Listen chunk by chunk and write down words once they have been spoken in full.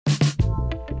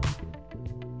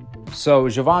So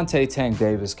Gervonta Tank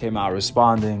Davis came out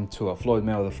responding to a Floyd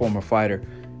Mayweather former fighter,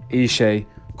 Ishe,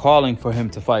 calling for him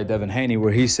to fight Devin Haney,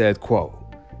 where he said, quote,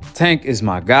 "Tank is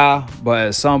my guy, but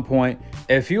at some point,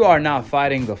 if you are not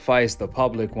fighting the fights the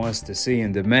public wants to see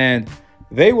and demand,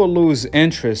 they will lose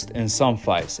interest in some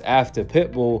fights. After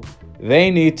Pitbull, they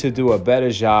need to do a better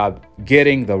job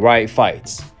getting the right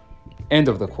fights." End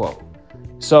of the quote.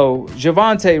 So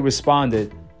Gervonta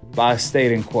responded by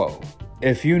stating, quote,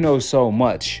 "If you know so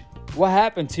much, what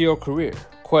happened to your career?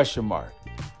 Question mark.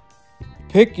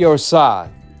 Pick your side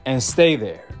and stay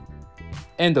there."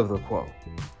 End of the quote.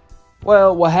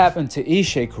 Well, what happened to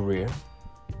Ishe's career?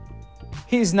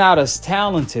 He's not as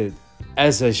talented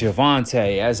as a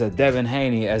Gervonta, as a Devin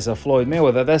Haney, as a Floyd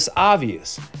Mayweather. That's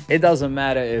obvious. It doesn't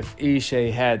matter if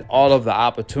Ishe had all of the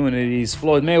opportunities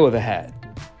Floyd Mayweather had.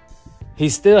 He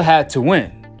still had to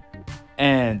win.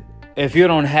 And if you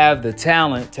don't have the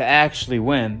talent to actually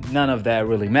win, none of that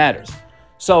really matters.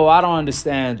 So I don't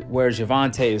understand where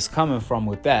Gervonta is coming from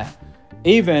with that.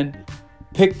 Even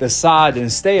pick the side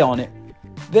and stay on it.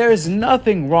 There is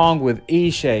nothing wrong with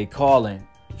Ishe calling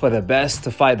for the best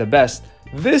to fight the best.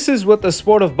 This is what the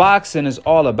sport of boxing is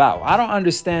all about. I don't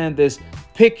understand this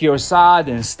pick your side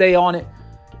and stay on it.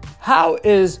 How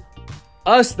is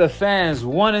us, the fans,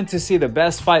 wanting to see the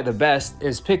best fight the best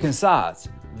is picking sides?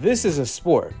 This is a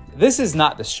sport. This is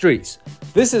not the streets.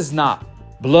 This is not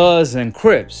Bloods and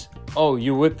Crips. Oh,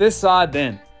 you with this side?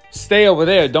 Then stay over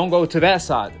there. Don't go to that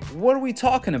side. What are we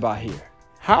talking about here?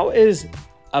 How is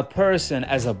a person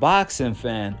as a boxing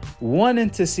fan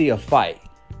wanting to see a fight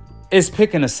is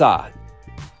picking a side?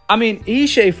 I mean,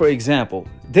 Ishe, for example,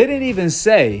 didn't even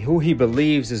say who he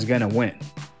believes is going to win.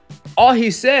 All he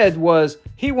said was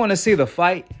he want to see the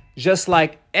fight just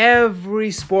like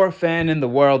every sport fan in the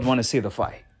world want to see the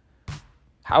fight.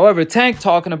 However, Tank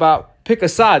talking about pick a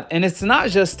side, and it's not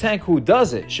just Tank who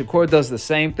does it. Shakur does the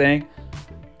same thing,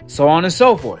 so on and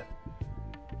so forth.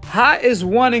 How is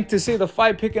wanting to see the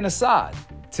fight picking a side?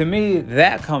 To me,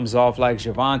 that comes off like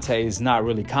Gervonta is not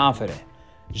really confident.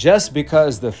 Just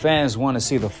because the fans want to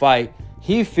see the fight,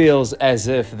 he feels as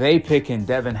if they picking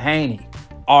Devin Haney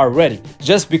already.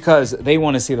 Just because they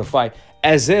want to see the fight,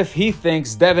 as if he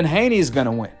thinks Devin Haney is going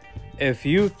to win. If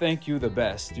you think you the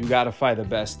best, you got to fight the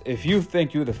best. If you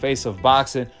think you the face of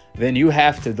boxing, then you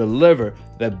have to deliver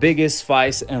the biggest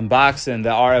fights in boxing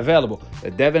that are available. The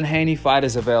Devin Haney fight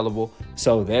is available,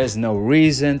 so there's no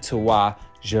reason to why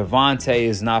Gervonta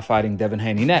is not fighting Devin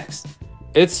Haney next.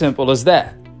 It's simple as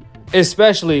that,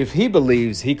 especially if he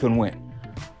believes he can win.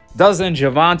 Doesn't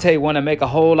Gervonta want to make a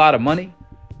whole lot of money?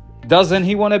 Doesn't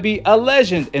he want to be a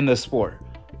legend in the sport?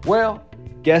 Well,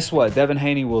 guess what? Devin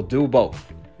Haney will do both.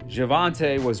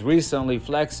 Gervonta was recently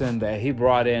flexing that he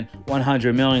brought in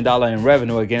 $100 million in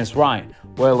revenue against Ryan.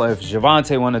 Well, if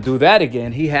Gervonta want to do that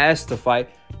again, he has to fight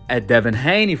at Devin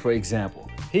Haney, for example.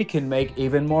 He can make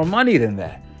even more money than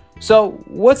that. So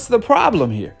what's the problem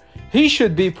here? He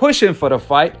should be pushing for the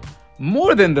fight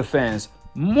more than the fans,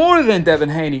 more than Devin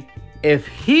Haney, if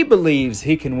he believes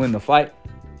he can win the fight,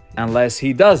 unless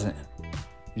he doesn't.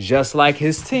 Just like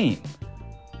his team.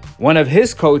 One of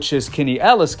his coaches, Kenny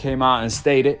Ellis, came out and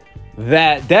stated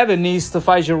that Devin needs to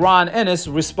fight Jaron Ennis,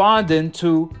 responding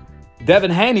to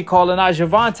Devin Haney calling out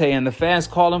Gervonta and the fans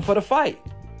calling for the fight.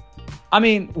 I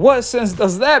mean, what sense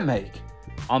does that make?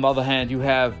 On the other hand, you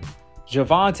have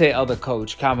Gervonta, other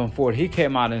coach, Calvin Ford. He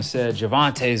came out and said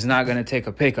Gervonta is not going to take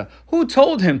a pay cut. Who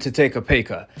told him to take a pay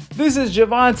cut? This is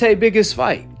Gervonta's biggest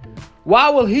fight. Why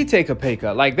will he take a pay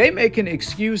cut? Like, they making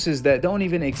excuses that don't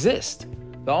even exist.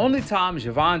 The only time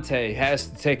Gervonta has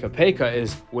to take a pay cut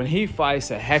is when he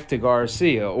fights a Hector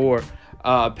Garcia or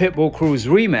Pitbull Cruz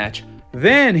rematch.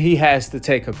 Then he has to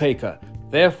take a pay cut.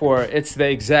 Therefore, it's the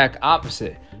exact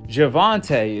opposite.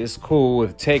 Gervonta is cool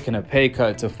with taking a pay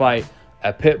cut to fight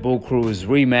a Pitbull Cruz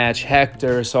rematch,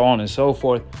 Hector, so on and so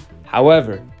forth.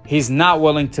 However, he's not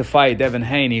willing to fight Devin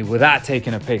Haney without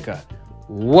taking a pay cut.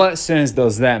 What sense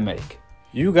does that make?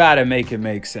 You gotta make it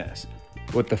make sense.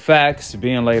 With the facts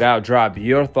being laid out, drop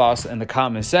your thoughts in the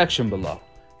comment section below.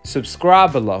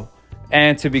 Subscribe below,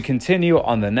 and to be continued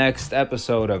on the next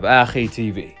episode of Akhi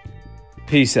TV.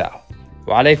 Peace out.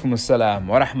 Wa alaikum assalam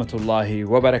wa rahmatullahi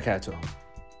wa barakatuh.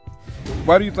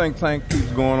 Why do you think Tank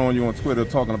keeps going on you on Twitter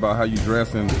talking about how you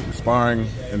dress and sparring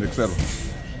and etc.?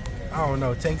 I don't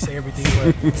know. Tank say everything,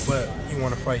 but he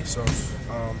want to fight. So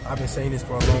I've been saying this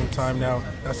for a long time now.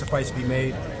 That's the fight to be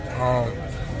made.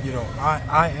 You know,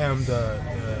 I am the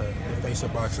face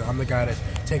of boxing. I'm the guy that's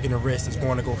taking the risk, that's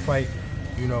going to go fight.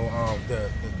 You know, the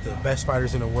best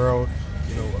fighters in the world.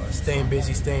 You know, staying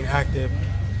busy, staying active.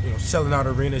 selling out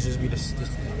arenas. Just be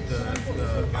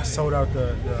I sold out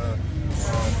the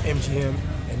MGM,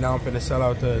 and now I'm finna sell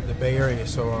out the Bay Area.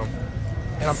 So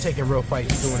and I'm taking real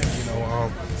fights doing it.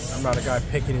 I'm not a guy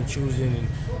picking and choosing and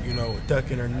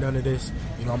ducking or none of this.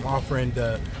 I'm offering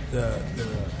the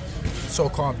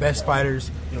so-called best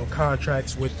fighters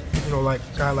contracts with like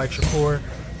a guy like Shakur.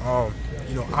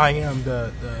 I am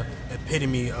the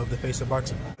epitome of the face of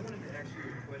boxing. I wanted to ask you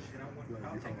a question.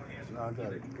 I'll take my answer. No, I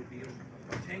got it.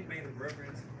 Tank made a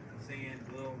reference saying,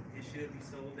 well, it should be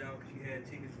sold out because you had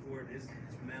tickets for this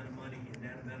amount of money and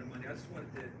that amount of money. I just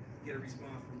wanted to get a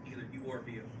response from either you or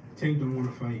Bill. Tank don't want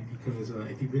to fight because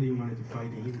if he really wanted to fight,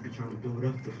 then he would be trying to build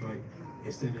up the fight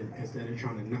instead of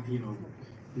trying to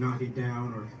knock it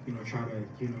down or try to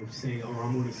say, oh,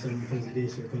 I'm only selling because of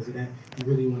this or because of that. If he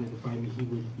really wanted to fight me, he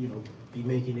would be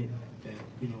making it that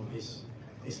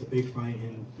it's a big fight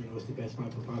and it's the best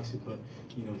fight for boxing. But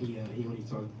he only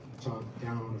talk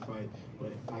down on the fight.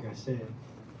 But like I said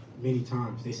many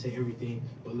times, they say everything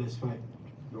but let's fight.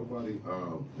 Nobody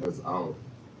has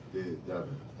outdid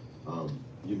Devin.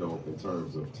 In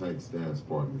terms of Tank's dance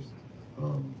partners,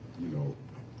 you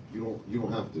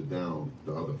don't have to down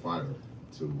the other fighter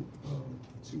to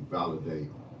validate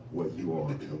what you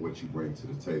are and what you bring to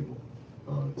the table.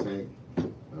 Tank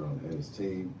and his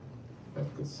team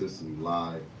have consistently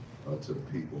lied to the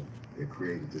people. They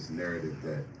created this narrative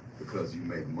that because you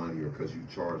make money or because you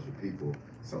charge the people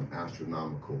some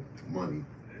astronomical money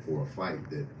for a fight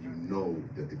that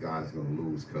that the guy's going to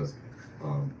lose because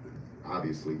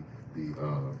obviously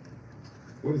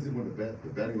what is it when the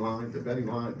betting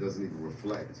line doesn't even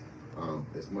reflect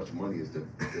as much money as that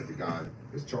the guy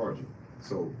is charging.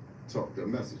 So the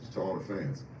message to all the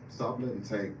fans: stop letting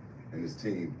Tank and his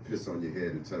team piss on your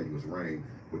head and tell you it's rain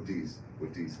with these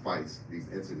fights, these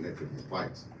insignificant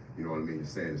fights. You know what I mean? You're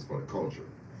saying it's for the culture.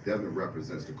 Devin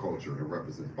represents the culture and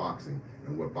represents boxing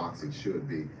and what boxing should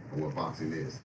be and what boxing is.